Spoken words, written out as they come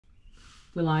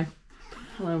We're live.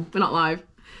 Hello. We're not live.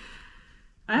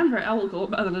 I am very. I will go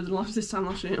better than I did this time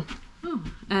last year. Oh.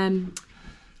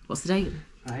 What's the date?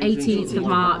 18th of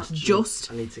March.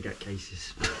 Just. I need to get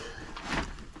cases.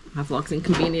 My vlog's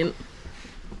inconvenient.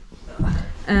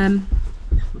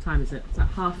 What time is it? It's like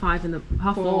half four in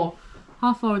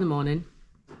the morning.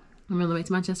 I'm on the way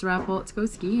to Manchester Airport to go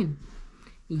skiing.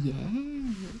 Yeah.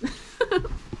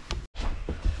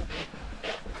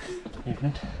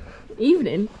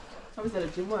 Evening? I was at a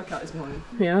gym workout this morning.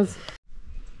 Yes.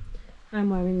 I'm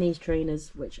wearing these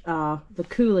trainers, which are the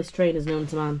coolest trainers known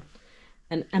to man.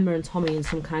 And Emma and Tommy, in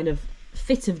some kind of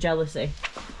fit of jealousy,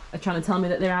 are trying to tell me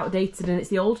that they're outdated and it's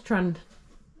the old trend.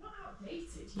 Not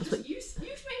outdated. You made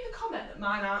the comment that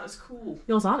mine aren't as cool.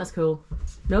 Yours aren't as cool.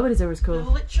 Nobody's are as cool. They're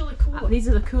literally cool. These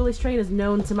are the coolest trainers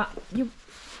known to You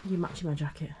matching my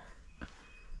jacket.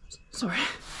 Sorry.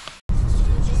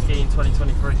 Skiing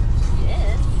 2023.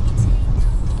 Yeah.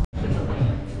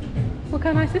 Look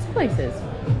how nice this place is.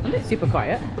 And it's super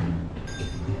quiet.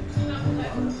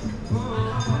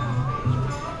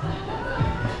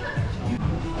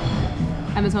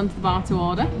 Emma's gone to the bar to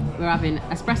order. We're having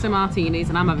espresso martinis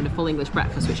and I'm having a full English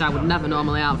breakfast, which I would never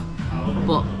normally have.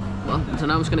 But, well, I don't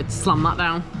know, I'm just going to slam that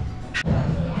down.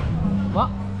 What?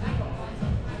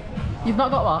 You've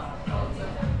not got what?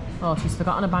 Oh, she's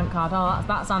forgotten a bank card. Oh,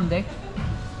 that's handy.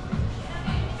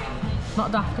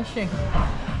 Not daft, is she?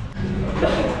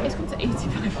 It's come to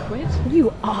 85 quid.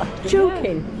 You are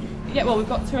joking. Yeah, well, we've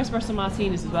got 2 espresso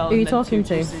martinis as well. Who are you talking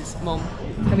to? Mum.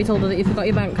 Have you told her that you forgot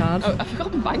your bank card? Oh, I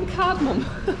forgot my bank card, Mum.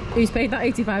 Who's paid that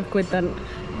 85 quid then?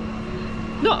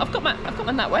 No, I've got my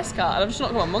NatWest card. I've just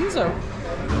not got my Monzo.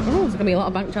 Oh, there's gonna be a lot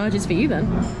of bank charges for you then.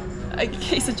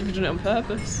 He said you've done it on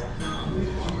purpose.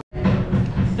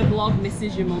 The vlog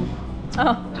misses you, Mum.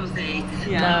 Oh. Does it?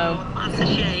 Yeah. No. That's a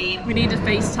shame. We need a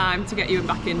FaceTime to get you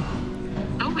back in.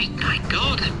 Oh my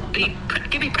God.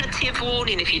 Give me plenty of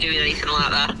warning if you're doing anything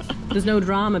like that. There's no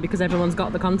drama because everyone's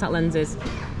got the contact lenses.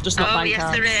 Just not bank yes,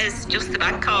 cards. there is. Just the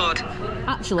bank card.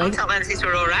 Actually, Contact lenses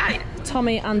were all right.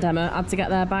 Tommy and Emma had to get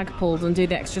their bag pulled and do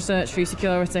the extra search through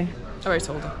security. I already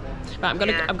told her. Right,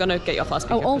 I'm gonna get you off last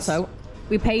week. Oh, also,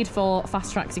 we paid for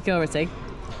fast track security,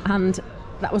 and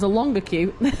that was a longer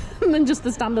queue than just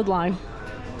the standard line.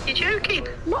 You're joking?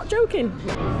 Not joking.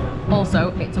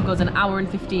 Also, it took us an hour and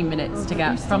 15 minutes to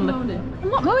get from the... moaning? I'm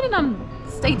not moaning, I'm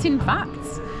stating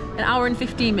facts. An hour and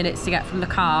 15 minutes to get from the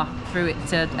car through it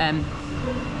to... Are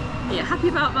you happy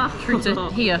about that? through to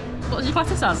here. What does your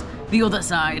class as? The other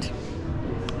side.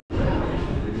 I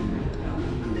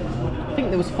think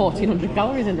there was 1,400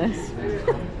 calories in this.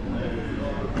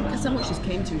 That's how much this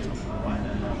came to, Tom.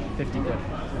 50 quid.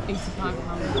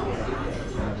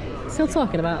 £85. Still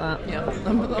talking about that? Yeah.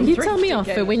 I'm You tell me off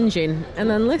for whinging and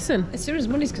then listen. As soon as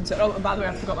money's concerned. Oh, and by the way,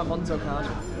 I forgot my Monzo card.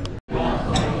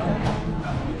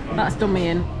 That's done me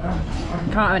in.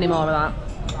 Can't have any more of that.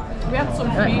 We had some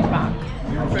feedback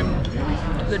from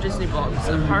the Disney blogs,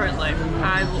 and apparently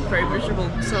I look very miserable.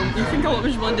 So you think I look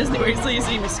miserable in Disney, wait till you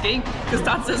see me ski. Because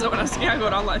Dad says that when I ski, I go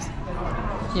down like.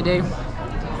 You do.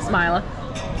 Smiler.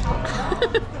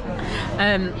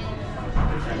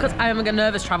 Because I'm a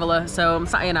nervous traveller, so I'm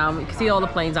sat here now, you can see all the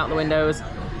planes out the windows.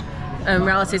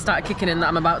 Reality started kicking in that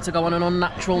I'm about to go on an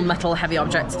unnatural metal heavy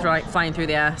object flying through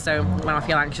the air, so now I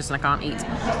feel anxious and I can't eat.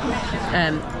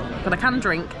 But I can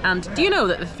drink, and do you know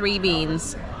that the 3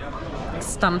 beans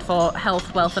stand for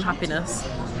health, wealth and happiness?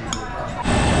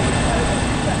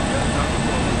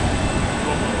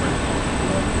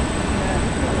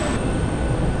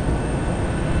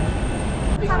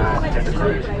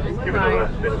 Right,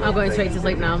 I'm going straight to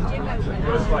sleep now.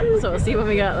 So we'll see when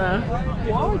we get there.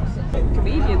 What?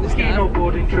 Comedian, this guy.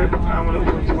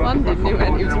 Landed, knew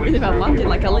it. He was really bad landing.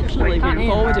 Like, I literally leaned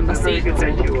forward in my seat.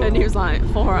 And he was like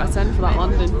 4 out of 10 for that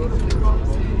landing.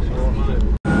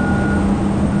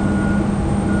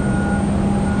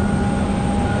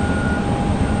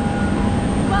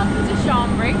 Welcome to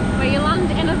Chambery, where you land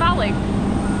in a valley.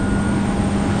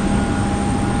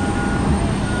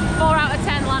 4 out of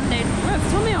 10 landed.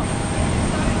 Where's Tommy up?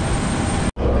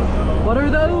 What are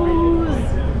those?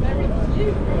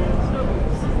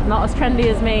 Not as trendy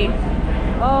as me.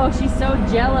 Oh, she's so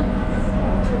jealous.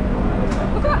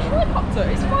 Look at that helicopter.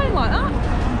 It's flying like that.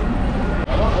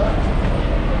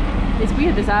 It's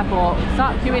weird, this airport.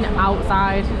 Start queuing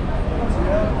outside.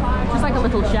 Just like a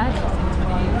little shed.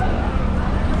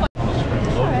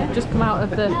 Just come out of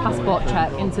the passport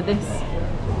check into this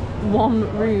one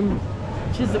room,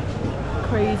 which is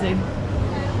crazy.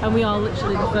 And we are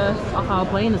literally the first off our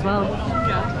plane as well.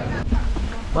 Yeah.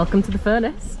 Welcome to the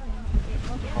furnace.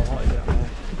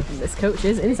 This coach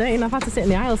is insane. I've had to sit in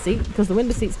the aisle seat because the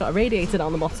window seat's got a radiator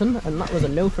down the bottom, and that was a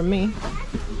no from me.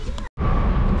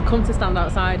 I've come to stand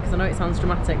outside because I know it sounds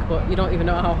dramatic, but you don't even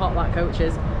know how hot that coach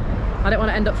is. I don't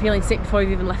want to end up feeling sick before we've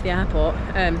even left the airport.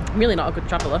 I'm really not a good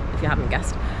traveller, if you haven't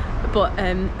guessed. But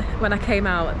when I came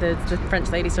out, the French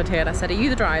lady stood here and I said, "Are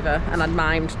you the driver?" And I'd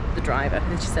mimed the driver,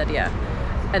 and she said, "Yeah."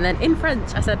 And then in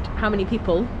French, I said, "How many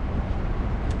people?"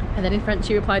 And then in French,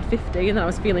 she replied 50, and then I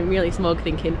was feeling really smug,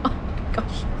 thinking, "Oh my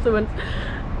gosh, someone."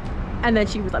 And then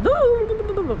she was like,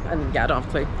 and yeah, I don't have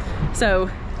a clue. So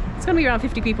it's going to be around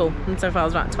 50 people, and so far I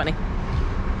was around 20. I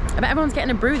bet everyone's getting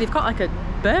a brew. They've got like a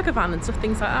burger van and stuff,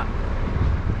 things like that.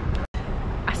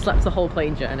 I slept the whole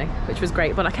plane journey, which was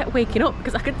great, but I kept waking up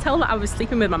because I could tell that I was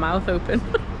sleeping with my mouth open.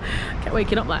 I kept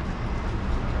waking up like.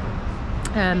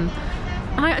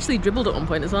 I actually dribbled at one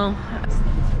point as well.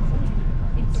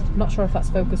 I'm not sure if that's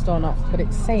focused or not, but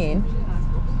it's saying,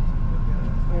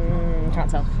 can't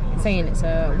tell. It's saying it's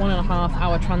a 1.5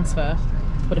 hour transfer,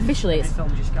 but officially it's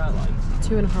 2.5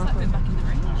 hours.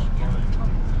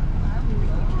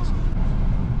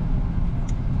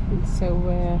 So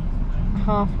we're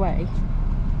halfway,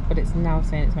 but it's now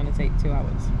saying it's going to take 2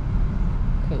 hours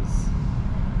because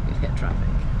we've hit traffic.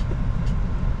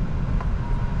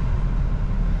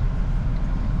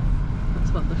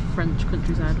 That's what the French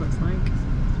countryside looks like.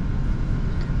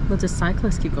 Loads of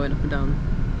cyclists keep going up and down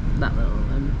that little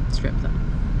strip there.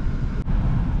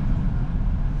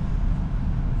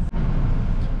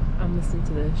 I'm listening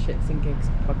to the Shits and Gigs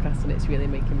podcast and it's really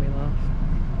making me laugh.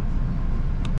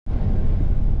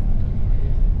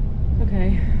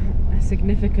 Okay, a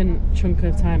significant chunk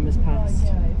of time has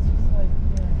passed.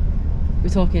 We're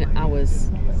talking hours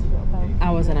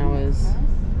and hours,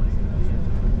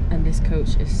 and this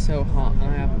coach is so hot and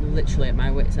I am literally at my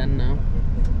wit's end now.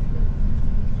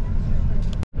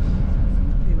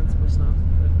 Payment's supposed to now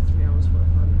for 3 hours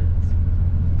 45 minutes.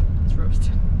 It's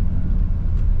roasted.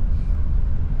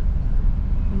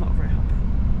 I'm not very happy.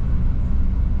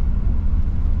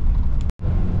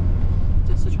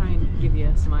 Just to try and give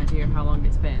you some idea of how long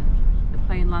it's been, the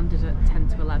plane landed at 10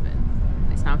 to 11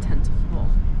 and it's now 10 to 4.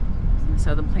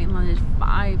 So the plane landed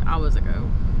 5 hours ago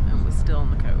and we're still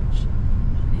on the coach.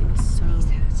 It is so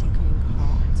fucking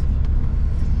hot.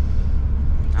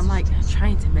 I'm like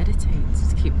trying to meditate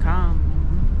to keep calm.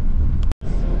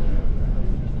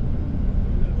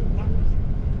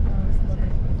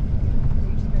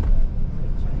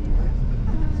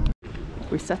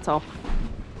 We set off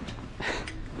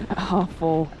at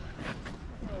 4:30.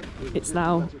 It's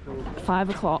now 5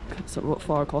 o'clock, so we're at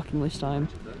 4 o'clock English time,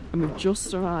 and we've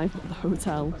just arrived at the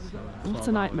hotel. What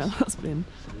a nightmare that's been.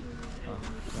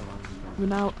 We're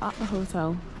now at the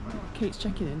hotel. Kate's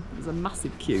checking in. There's a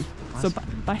massive queue. So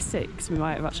by 6 we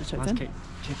might have actually checked in. Kate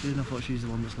checked in? I thought she was the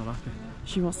one that's not happy.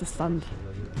 She wants to stand.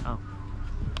 Oh.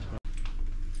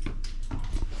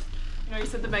 You know, you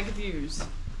said the mega views.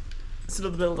 It's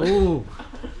another building. Oh!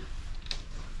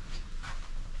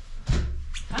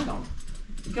 Hang on.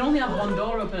 You can only have one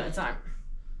door open at a time.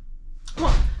 Come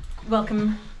on.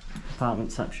 Welcome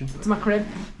Apartment section. to my crib.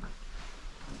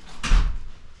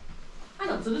 Hang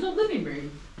on, so there's no living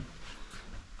room?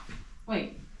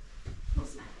 Wait.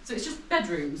 So it's just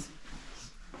bedrooms?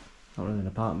 Not really an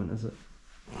apartment, is it?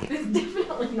 It's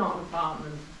definitely not an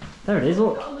apartment. There it is, It's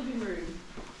look. got a living room.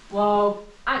 Whoa.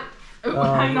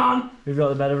 Hang on. We've got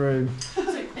the better room.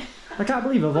 I can't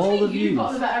believe of all the views. You've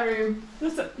got the better room.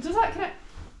 Does that connect?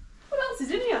 What else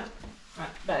is in here? Right,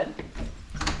 bed.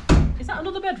 Is that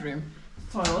another bedroom?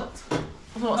 Toilet.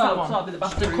 What's that one? So that'll be the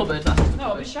bathroom. Just a cupboard. No,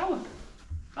 it'll be a shower.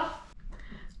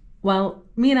 Well,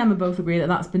 me and Emma both agree that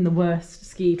that's been the worst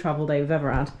ski travel day we've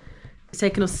ever had. It's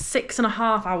taken us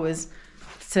 6.5 hours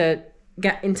to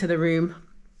get into the room,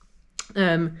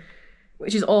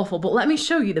 which is awful. But let me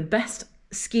show you the best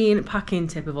skiing packing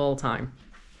tip of all time.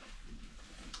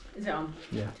 Is it on?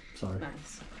 Yeah, sorry.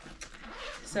 Nice.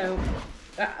 So,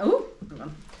 oh, hang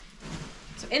on.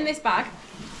 So in this bag,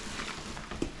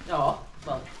 oh,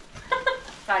 well,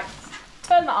 thanks.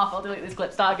 Turn that off, I'll delete this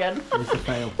clip, start again. It's a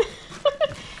fail.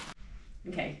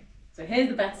 Okay, so here's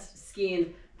the best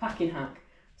skiing packing hack.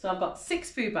 So I've got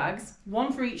 6 food bags,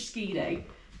 1 for each ski day,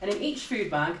 and in each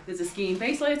food bag there's a skiing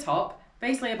base layer top,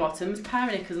 base layer bottoms, pair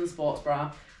of knickers and sports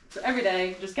bra. So every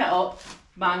day, just get up,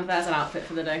 bang, there's an outfit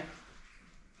for the day.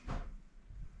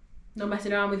 No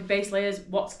messing around with base layers,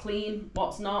 what's clean,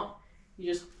 what's not.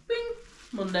 You just, bing,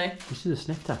 Monday. This is a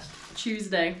sniff test.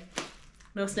 Tuesday.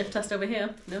 No sniff test over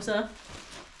here, no sir.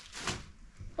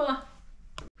 Voila.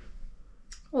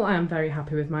 Well, I am very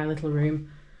happy with my little room.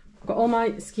 I've got all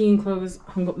my skiing clothes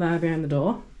hung up there behind the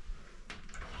door.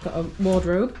 Got a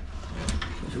wardrobe.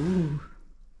 Ooh,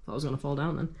 thought I was going to fall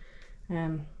down then.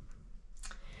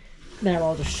 They're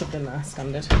all just shoved in there,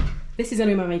 standard. This is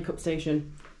only my makeup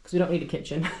station because we don't need a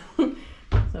kitchen. So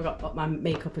I've got my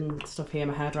makeup and stuff here,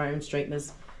 my hairdryer and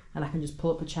straighteners, and I can just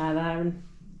pull up a chair there and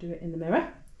do it in the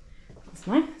mirror. That's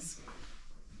nice.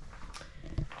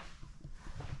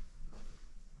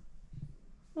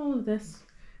 All of this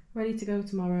ready to go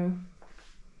tomorrow.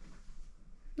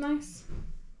 Nice.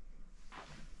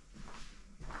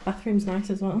 Bathroom's nice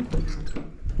as well.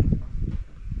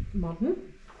 Modern.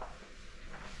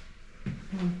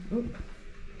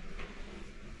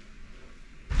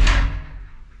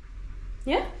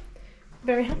 Yeah,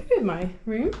 very happy with my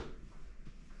room.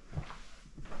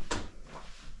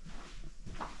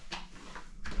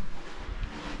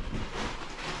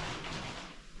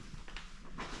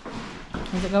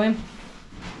 How's it going?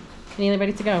 Nearly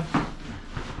ready to go.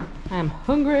 I am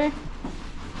hungry.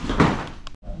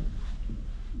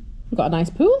 We've got a nice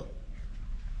pool.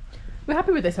 We're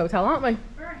happy with this hotel, aren't we?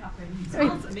 Very happy. It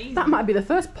smells amazing. That might be the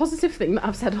first positive thing that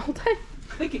I've said all day.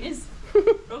 I think it is.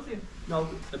 Both of you. No,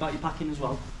 about your packing as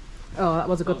well. Oh, that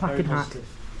was a good packing hack.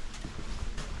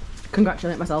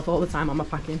 Congratulate myself all the time on my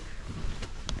packing.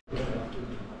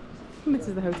 And this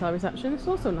is the hotel reception. It's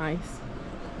also nice.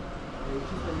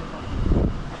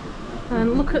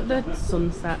 And look at the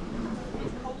sunset.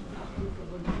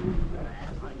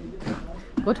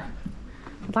 Good.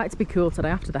 I'd like to be cool today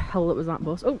after the hell that was that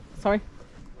bus. Oh, sorry.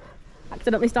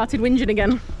 Accidentally started whinging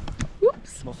again.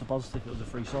 Whoops. What's the positive? It was a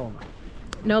free sauna.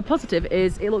 No, positive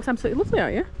is it looks absolutely lovely,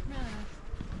 aren't you? Really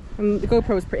nice. And the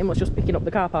GoPro is pretty much just picking up the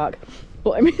car park.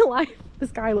 But in real life, the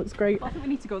sky looks great. I think we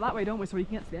need to go that way, don't we? So we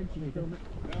can get to the edge and film it.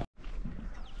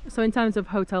 So in terms of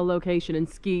hotel location and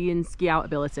ski out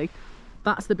ability,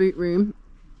 that's the boot room.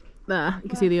 There, you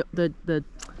can see the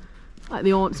like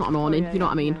the it's not an awning, you know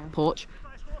what I mean, porch.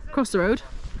 Across the road.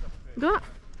 Look at that.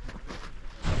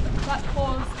 That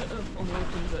closed only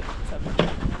opens at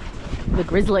 7. The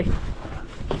Grizzly.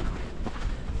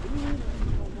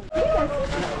 It's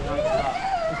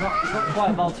not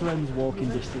quite Valteren's walking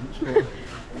distance,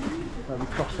 but we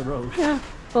cross the road. Yeah.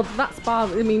 Well, that's bar.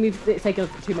 I mean, it's taken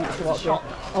us 2 minutes to walk through.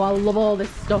 Oh, I love all this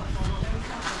stuff.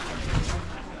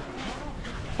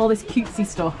 All this cutesy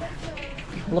stuff.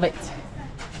 Love it.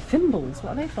 Thimbles,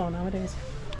 what are they for nowadays?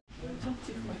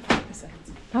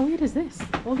 How weird is this?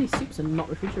 All these soups are not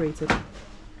refrigerated. Is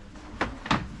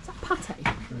that pate?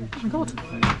 Oh my god.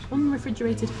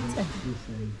 Unrefrigerated pate.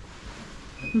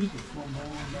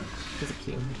 These are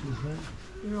cute.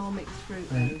 They're all mixed fruit.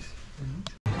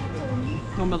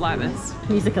 One would like this.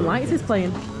 Music and lights is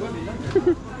playing.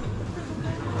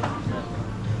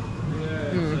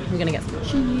 We're gonna get some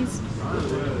cheese.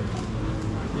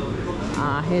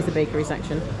 Ah, here's the bakery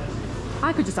section.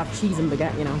 I could just have cheese and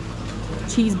baguette, you know.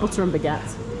 Cheese, butter and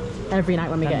baguette every night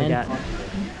when we get in.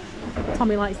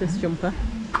 Tommy likes this jumper.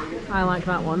 I like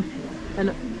that one.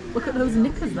 And look at those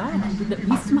knickers there that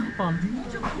we smap on.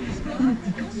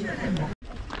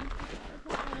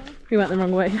 We went the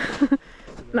wrong way.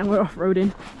 Now we're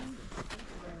off-roading.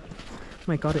 Oh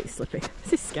my god, it's slippy.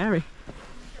 This is scary.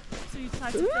 So you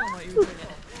decided to film what you were doing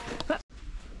it?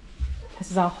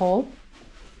 This is our haul.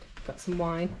 Got some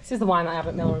wine. This is the wine that I have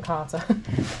at Miller and Carter.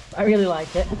 I really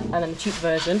like it. And then the cheap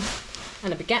version.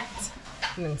 And a baguette.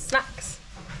 And then snacks.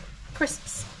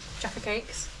 Crisps. Jaffa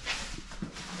cakes.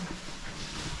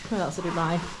 What else did we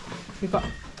buy? We've got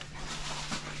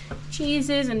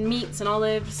cheeses and meats and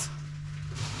olives.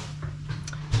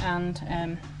 And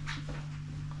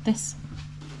this.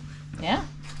 Yeah.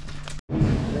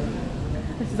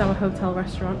 This is our hotel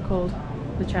restaurant called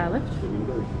The Chairlift.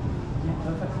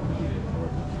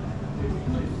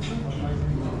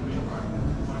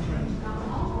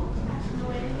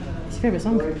 What's your favourite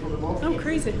song? Oh,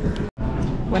 crazy.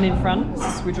 When in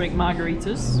France, we drink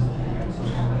margaritas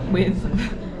with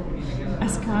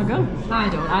escargot. I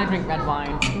don't. I drink red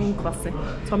wine. Oh, classy.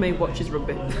 Tommy watches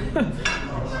rugby.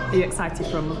 Are you excited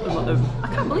for a lot of... I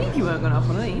can't believe you weren't going to have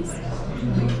one of these.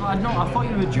 I thought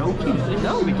you were joking.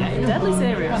 No, we're getting deadly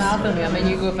serious. I'll film you. I mean,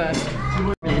 you go first.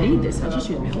 I really need this. I'll just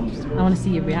use my hands. I want to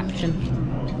see your reaction.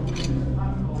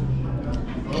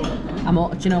 Do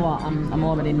you know what? I'm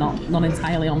already not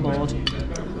entirely on board.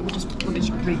 Let me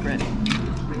just regret it.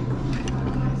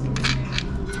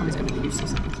 Tommy's going to be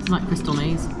useless. It's like Crystal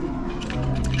Maze.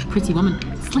 Pretty woman.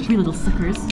 Slippery little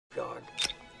suckers. God.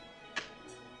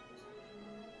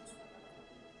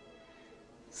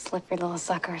 Slippery little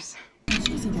suckers.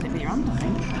 She doesn't get it with your hand, I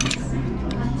think.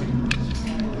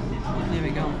 There we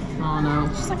go. Oh no.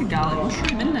 It's just like a garlic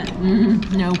mushroom, isn't it?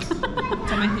 No.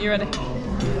 Tommy, you ready?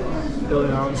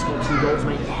 Building around, scored 2 goals,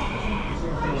 mate.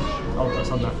 Oh,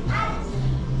 that's on that.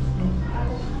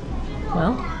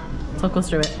 Well, talk us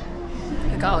through it.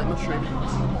 garlic mushroom.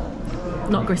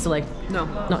 Not gristly. No.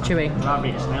 Not chewy. I'd rather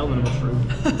eat a snail than a mushroom.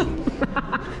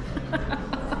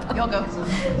 You'll go.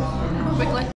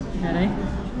 Quickly. Ready?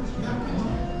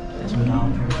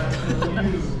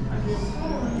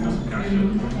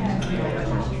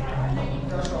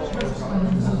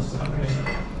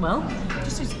 Well,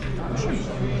 Just use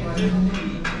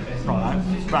mushroom.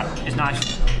 Right, it's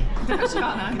nice. It's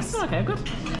quite nice. okay, good.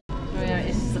 Oh yeah,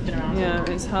 it's slipping around. Yeah,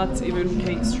 it's hard to even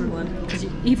Kate struggling.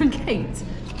 Even Kate.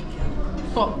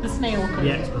 What, the snail?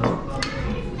 Yeah.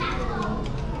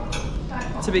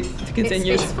 To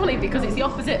continue. It's funny because it's the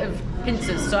opposite of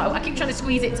pincers, so I keep trying to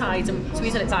squeeze it tight, and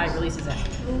squeezing it tight releases it.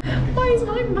 Why is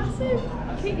mine massive?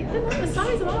 Kate, they're not the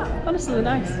size of that. Honestly, they're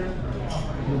nice.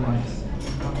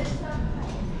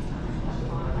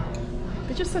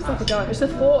 It just tastes like a garlic. It's the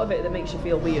thought of it that makes you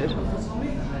feel weird.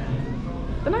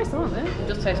 They're nice, aren't they? It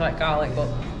does taste like garlic, but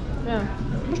Yeah.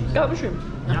 Garlic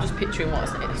mushroom. I'm just picturing what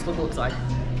a slug looks like.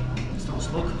 It's not a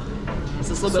slug. It's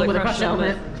a slug Slug with a crash crash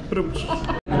helmet.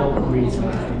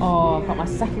 Oh, I've got my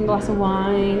second glass of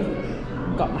wine.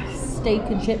 I've got my steak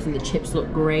and chips, and the chips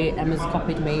look great. Emma's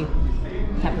copied me.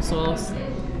 Pepper sauce.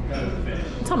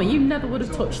 Tommy, you never would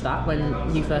have touched that when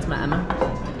you first met Emma.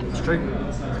 It's true.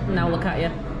 Now look at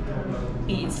you.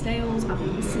 Eating snails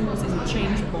and snails is a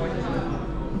change boy.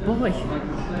 Boy.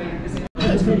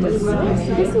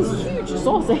 This is huge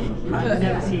saucy. I've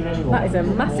never seen anyone. That is a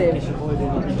massive. She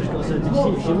looks at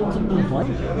the plate.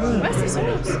 Where's the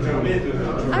sauce?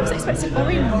 I was expecting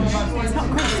orange. It's not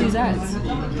Chris Suzette.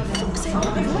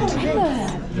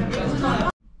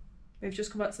 We've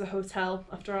just come back to the hotel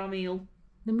after our meal.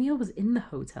 The meal was in the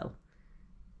hotel.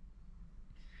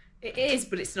 It is,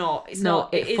 but it's not. It's No,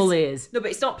 not. it fully is. No,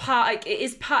 but it's not part. Like, it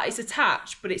is part. It's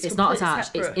attached, but it's not completely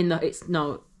attached. separate. It's in the. It's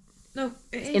no. No,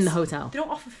 it is in the hotel. They don't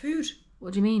offer food.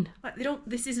 What do you mean? Like they don't.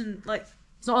 This isn't like.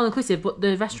 It's not all inclusive, but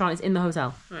the restaurant is in the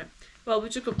hotel. Right. Well, we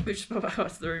just got back out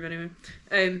to the room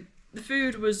anyway. The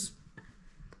food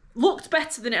looked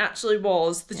better than it actually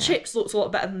was. The chips looked a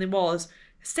lot better than they was.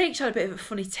 The steak had a bit of a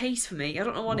funny taste for me. I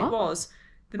don't know what it was.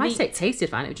 The My meat. steak tasted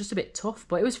fine. It was just a bit tough,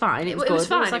 but it was fine. It was It good. was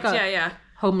fine. It was like a yeah.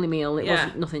 homely meal. It Yeah.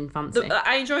 wasn't nothing fancy.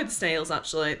 I enjoyed the snails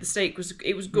actually. The steak was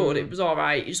good. It was all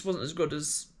right. It just wasn't as good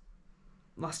as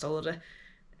last holiday.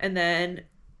 And then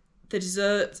the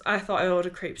dessert, I thought I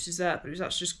ordered crepe dessert, but it was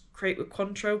actually just crepe with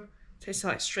Cointreau. Tasted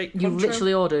like straight Cointreau. You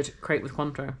literally ordered crepe with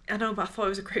Cointreau. I know, but I thought it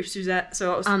was a crepe dessert,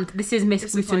 so I was. And this is Miss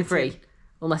Gluten Free, disappointed.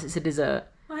 unless it's a dessert.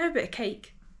 I had a bit of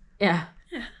cake. Yeah.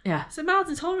 Yeah. Yeah. It's a mild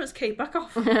intolerance cake. Back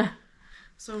off. Yeah.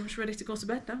 So I'm just ready to go to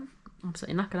bed now.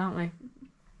 Absolutely knackered, aren't we?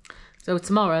 So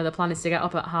tomorrow the plan is to get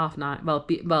up at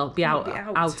 9:30. Be out at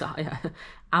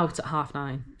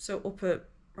 9:30. So up at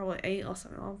probably 8 or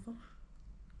something like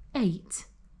that. 8.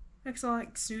 Next, I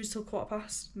like snooze till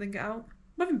 15:15 and then get out.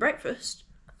 I'm having breakfast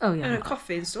Oh yeah. and a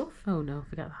coffee and stuff. Oh no,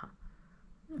 forget that.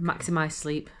 Maximise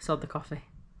sleep. Sod the coffee.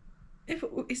 If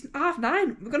it's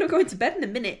 9:30, we're gonna go into bed in a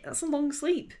minute. That's a long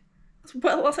sleep.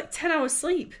 That's like 10 hours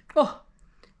sleep. Oh,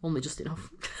 only just enough.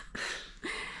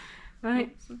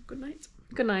 Right. So good night.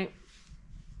 Good night.